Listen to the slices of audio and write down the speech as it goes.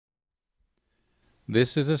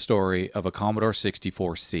This is a story of a Commodore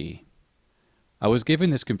 64C. I was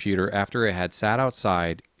given this computer after it had sat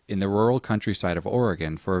outside in the rural countryside of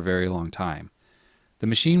Oregon for a very long time. The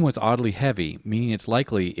machine was oddly heavy, meaning it's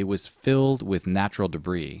likely it was filled with natural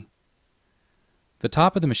debris. The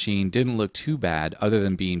top of the machine didn't look too bad other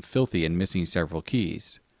than being filthy and missing several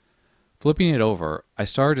keys. Flipping it over, I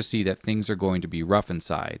started to see that things are going to be rough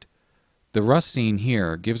inside. The rust seen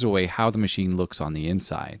here gives away how the machine looks on the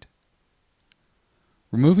inside.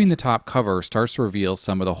 Removing the top cover starts to reveal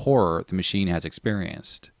some of the horror the machine has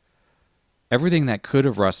experienced. Everything that could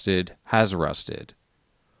have rusted has rusted.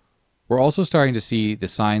 We're also starting to see the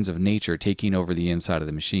signs of nature taking over the inside of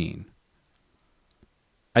the machine.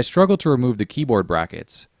 I struggled to remove the keyboard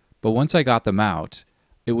brackets, but once I got them out,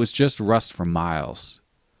 it was just rust for miles.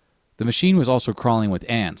 The machine was also crawling with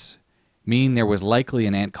ants, meaning there was likely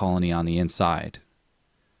an ant colony on the inside.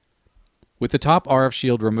 With the top RF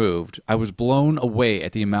shield removed, I was blown away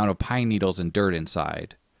at the amount of pine needles and dirt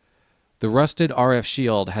inside. The rusted RF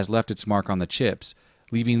shield has left its mark on the chips,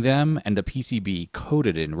 leaving them and the PCB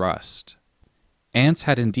coated in rust. Ants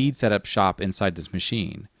had indeed set up shop inside this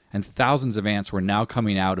machine, and thousands of ants were now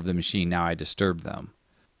coming out of the machine now I disturbed them.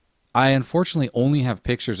 I unfortunately only have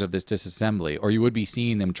pictures of this disassembly, or you would be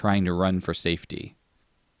seeing them trying to run for safety.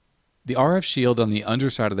 The RF shield on the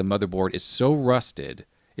underside of the motherboard is so rusted,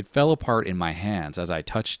 it fell apart in my hands as I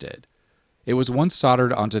touched it. It was once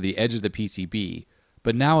soldered onto the edge of the PCB,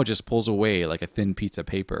 but now it just pulls away like a thin piece of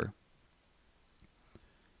paper.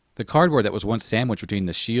 The cardboard that was once sandwiched between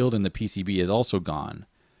the shield and the PCB is also gone,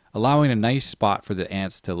 allowing a nice spot for the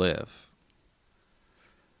ants to live.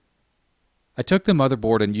 I took the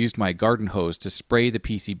motherboard and used my garden hose to spray the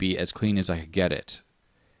PCB as clean as I could get it.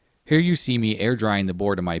 Here you see me air drying the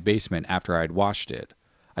board in my basement after I had washed it.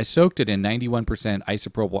 I soaked it in 91%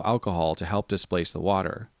 isopropyl alcohol to help displace the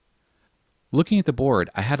water. Looking at the board,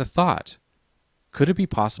 I had a thought. Could it be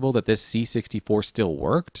possible that this C64 still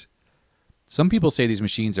worked? Some people say these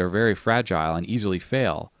machines are very fragile and easily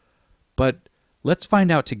fail, but let's find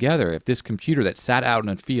out together if this computer that sat out in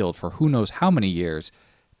the field for who knows how many years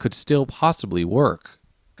could still possibly work.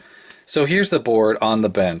 So here's the board on the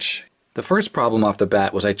bench. The first problem off the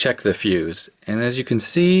bat was I checked the fuse, and as you can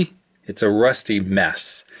see, it's a rusty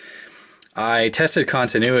mess. I tested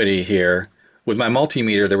continuity here. With my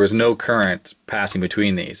multimeter, there was no current passing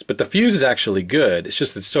between these, but the fuse is actually good. It's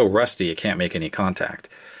just it's so rusty it can't make any contact.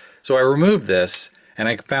 So I removed this, and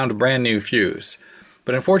I found a brand new fuse.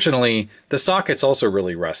 But unfortunately, the socket's also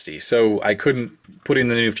really rusty, so I couldn't put in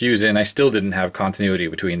the new fuse in. I still didn't have continuity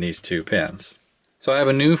between these two pins. So I have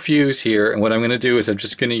a new fuse here, and what I'm going to do is I'm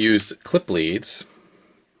just going to use clip leads.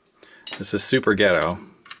 This is super ghetto.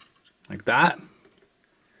 Like that.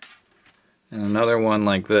 And another one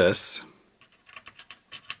like this.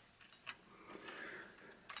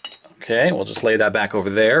 Okay, we'll just lay that back over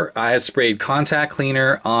there. I had sprayed contact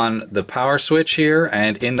cleaner on the power switch here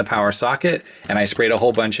and in the power socket, and I sprayed a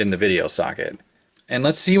whole bunch in the video socket. And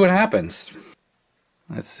let's see what happens.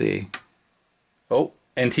 Let's see. Oh,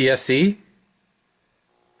 NTSC.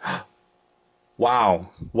 Wow.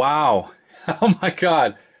 Wow. Oh my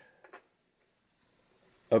god.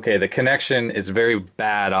 Okay, the connection is very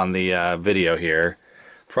bad on the video here.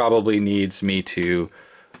 Probably needs me to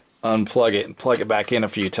unplug it and plug it back in a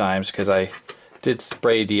few times because I did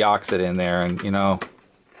spray Deoxit in there, and you know,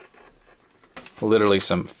 literally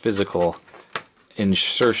some physical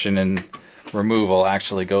insertion and removal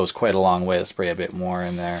actually goes quite a long way to spray a bit more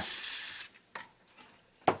in there.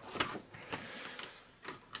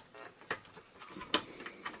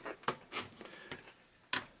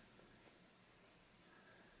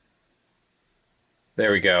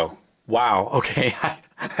 There we go. Wow, okay,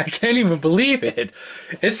 I can't even believe it.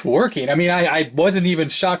 It's working. I mean, I wasn't even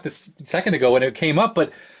shocked a second ago when it came up,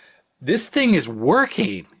 but this thing is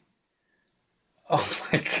working. Oh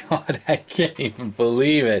my god, I can't even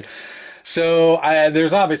believe it. So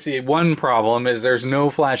there's obviously one problem, is there's no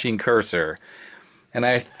flashing cursor. And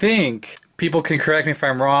I think, people can correct me if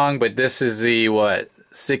I'm wrong, but this is the, what,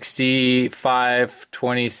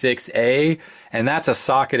 6526A? And that's a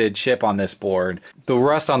socketed chip on this board. The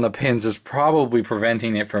rust on the pins is probably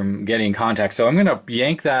preventing it from getting contact. So I'm going to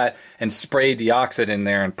yank that and spray Deoxit in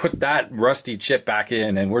there and put that rusty chip back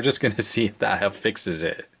in, and we're just going to see if that fixes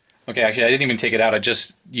it. Okay, actually I didn't even take it out. I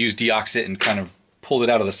just used Deoxit and kind of pulled it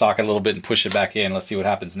out of the socket a little bit and pushed it back in. Let's see what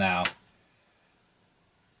happens now.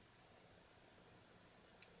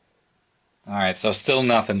 Alright, so still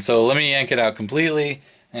nothing. So let me yank it out completely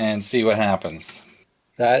and see what happens.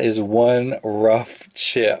 That is one rough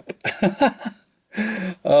chip.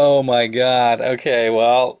 Oh my god. Okay,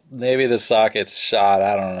 well, maybe the socket's shot.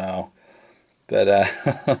 I don't know. But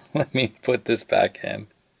let me put this back in.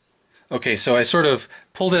 Okay, so I sort of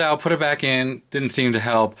pulled it out, put it back in, didn't seem to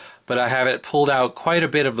help, but I have it pulled out quite a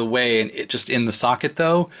bit of the way, and it just in the socket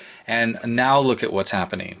though, and now look at what's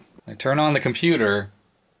happening. I turn on the computer,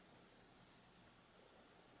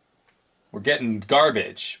 we're getting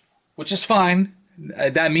garbage, which is fine.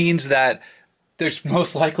 That means that there's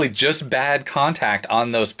most likely just bad contact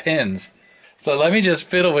on those pins. So let me just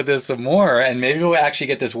fiddle with this some more, and maybe we'll actually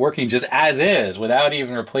get this working just as is, without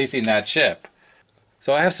even replacing that chip.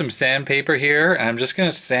 So I have some sandpaper here, and I'm just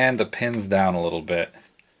going to sand the pins down a little bit.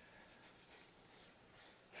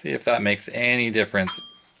 See if that makes any difference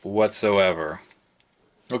whatsoever.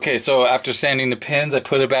 Okay, so after sanding the pins, I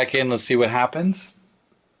put it back in. Let's see what happens.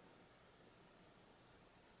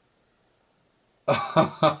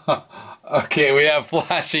 Okay, we have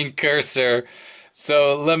flashing cursor.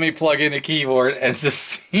 So let me plug in a keyboard and just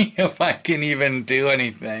see if I can even do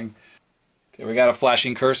anything. Okay, we got a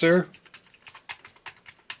flashing cursor.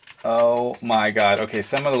 Oh my god. Okay,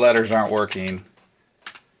 some of the letters aren't working,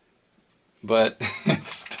 but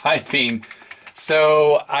it's typing.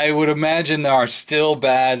 So I would imagine there are still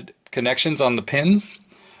bad connections on the pins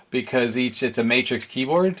because it's a matrix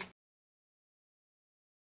keyboard.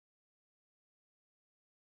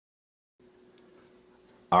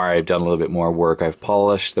 Alright, I've done a little bit more work. I've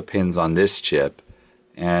polished the pins on this chip,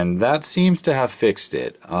 and that seems to have fixed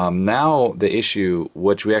it. Now the issue,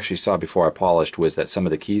 which we actually saw before I polished, was that some of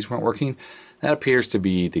the keys weren't working. That appears to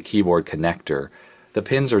be the keyboard connector. The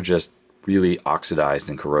pins are just really oxidized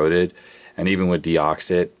and corroded, and even with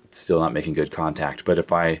Deoxit, it's still not making good contact. But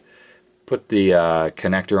if I put the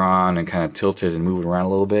connector on and kind of tilt it and move it around a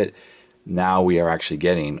little bit, now we are actually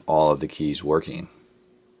getting all of the keys working.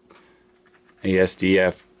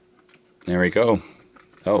 ASDF, there we go.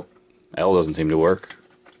 Oh, L doesn't seem to work.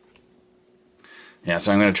 Yeah,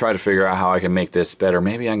 so I'm going to try to figure out how I can make this better.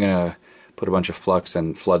 Maybe I'm going to put a bunch of flux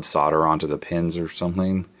and flood solder onto the pins or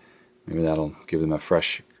something. Maybe that'll give them a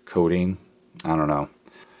fresh coating. I don't know.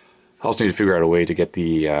 I also need to figure out a way to get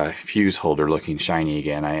the fuse holder looking shiny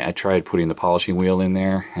again. I tried putting the polishing wheel in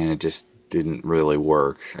there, and it just didn't really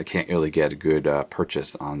work. I can't really get a good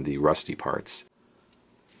purchase on the rusty parts.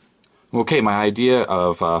 Okay, my idea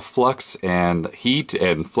of flux and heat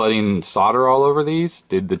and flooding solder all over these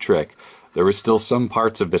did the trick. There were still some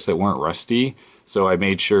parts of this that weren't rusty, so I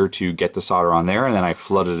made sure to get the solder on there, and then I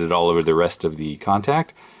flooded it all over the rest of the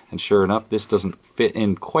contact. And sure enough, this doesn't fit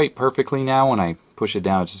in quite perfectly now. When I push it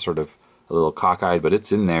down, it's just sort of a little cockeyed, but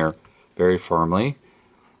it's in there very firmly.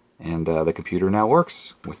 And the computer now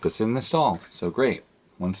works with this installed. So great,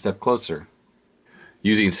 one step closer.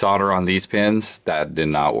 Using solder on these pins, that did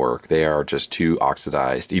not work. They are just too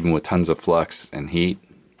oxidized. Even with tons of flux and heat,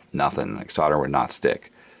 nothing. Like solder would not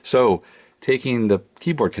stick. So, taking the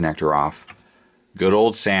keyboard connector off, good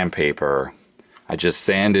old sandpaper. I just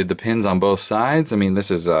sanded the pins on both sides. I mean, this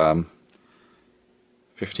is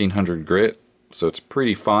 1500 grit, so it's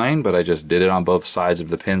pretty fine, but I just did it on both sides of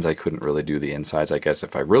the pins. I couldn't really do the insides. I guess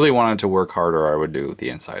if I really wanted to work harder, I would do the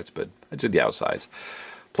insides, but I did the outsides.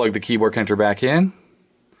 Plug the keyboard connector back in.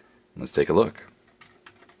 Let's take a look.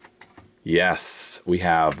 Yes, we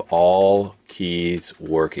have all keys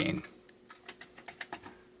working.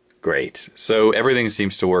 Great. So everything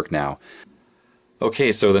seems to work now.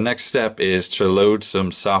 Okay, so the next step is to load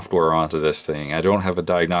some software onto this thing. I don't have a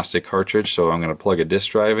diagnostic cartridge, so I'm going to plug a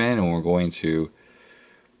disk drive in, and we're going to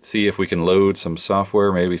see if we can load some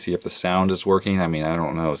software, maybe see if the sound is working. I mean, I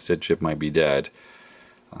don't know. SID chip might be dead.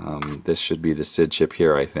 This should be the SID chip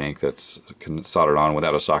here, I think, that's soldered on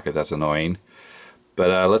without a socket. That's annoying.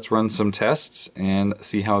 But let's run some tests and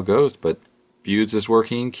see how it goes. But fuse is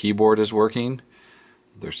working, keyboard is working.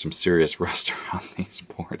 There's some serious rust around these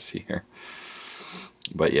boards here.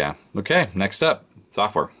 But yeah, okay, next up,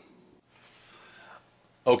 software.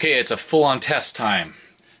 Okay, it's a full-on test time.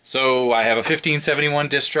 So I have a 1571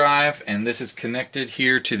 disk drive, and this is connected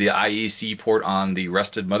here to the IEC port on the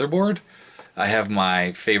rusted motherboard. I have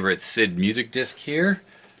my favorite SID music disc here,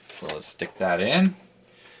 so let's stick that in.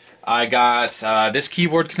 I got this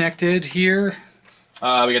keyboard connected here.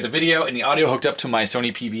 We got the video and the audio hooked up to my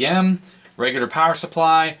Sony PVM, regular power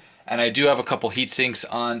supply, and I do have a couple heat sinks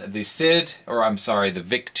on the SID, or I'm sorry, the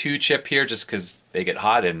VIC-2 chip here, just because they get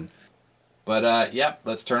hot. But yeah,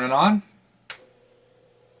 let's turn it on.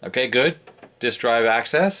 Okay, good. Disk drive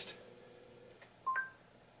accessed.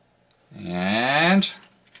 And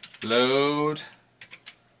load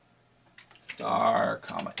star,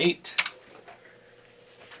 comma 8.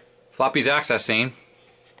 Floppy's accessing.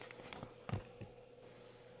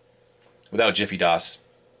 Without Jiffy DOS,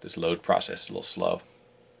 this load process is a little slow.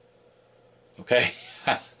 Okay.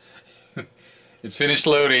 It's finished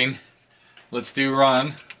loading. Let's do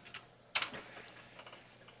run.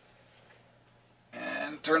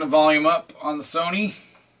 And turn the volume up on the Sony.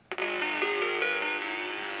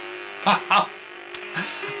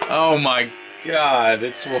 Oh my god,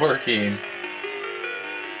 it's working.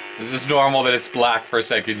 This is normal that it's black for a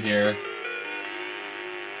second here.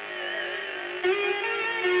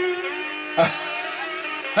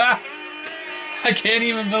 I can't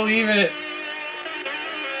even believe it.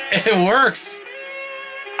 It works.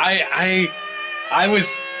 I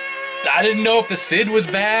didn't know if the SID was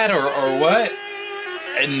bad or what.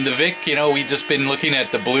 And the Vic, you know, we've just been looking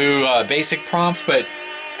at the blue basic prompts, but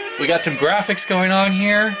we got some graphics going on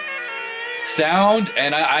here, sound,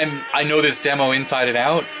 and I know this demo inside and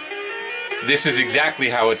out. This is exactly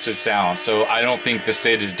how it should sound, so I don't think the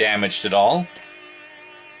SID is damaged at all.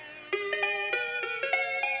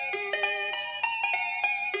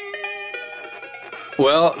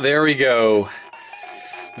 Well, there we go.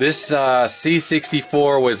 This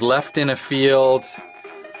C64 was left in a field,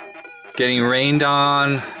 getting rained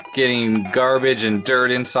on, getting garbage and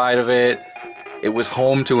dirt inside of it. It was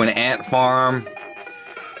home to an ant farm.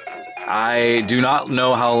 I do not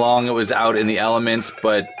know how long it was out in the elements,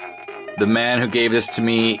 but the man who gave this to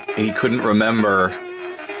me, he couldn't remember,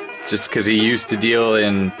 just because he used to deal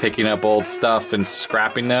in picking up old stuff and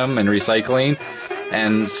scrapping them and recycling,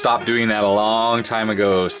 and stopped doing that a long time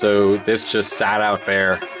ago. So this just sat out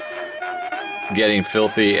there getting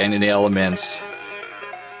filthy and in the elements.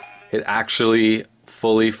 It actually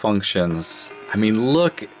fully functions. I mean,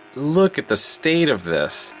 look at the state of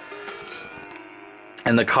this.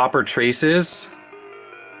 And the copper traces.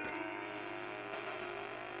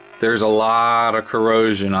 There's a lot of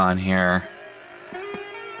corrosion on here.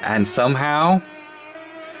 And somehow,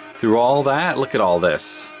 through all that, look at all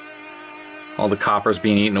this. All the copper's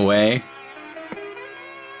being eaten away.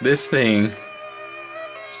 This thing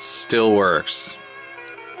still works.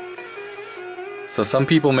 So some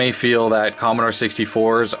people may feel that Commodore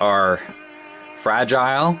 64s are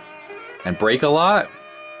fragile and break a lot.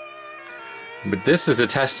 But this is a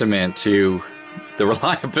testament to the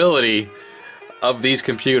reliability of these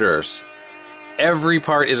computers. Every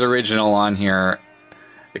part is original on here,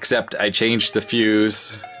 except I changed the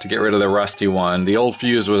fuse to get rid of the rusty one. The old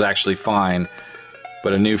fuse was actually fine,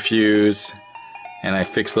 but a new fuse, and I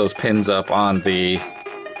fixed those pins up on the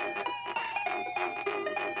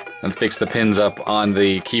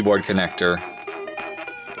keyboard connector.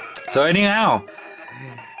 So anyhow,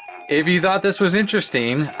 if you thought this was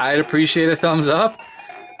interesting, I'd appreciate a thumbs up.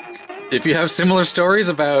 If you have similar stories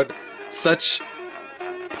about such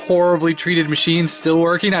horribly treated machines still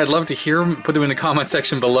working, I'd love to hear them. Put them in the comment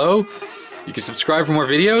section below. You can subscribe for more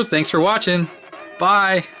videos. Thanks for watching.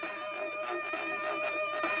 Bye.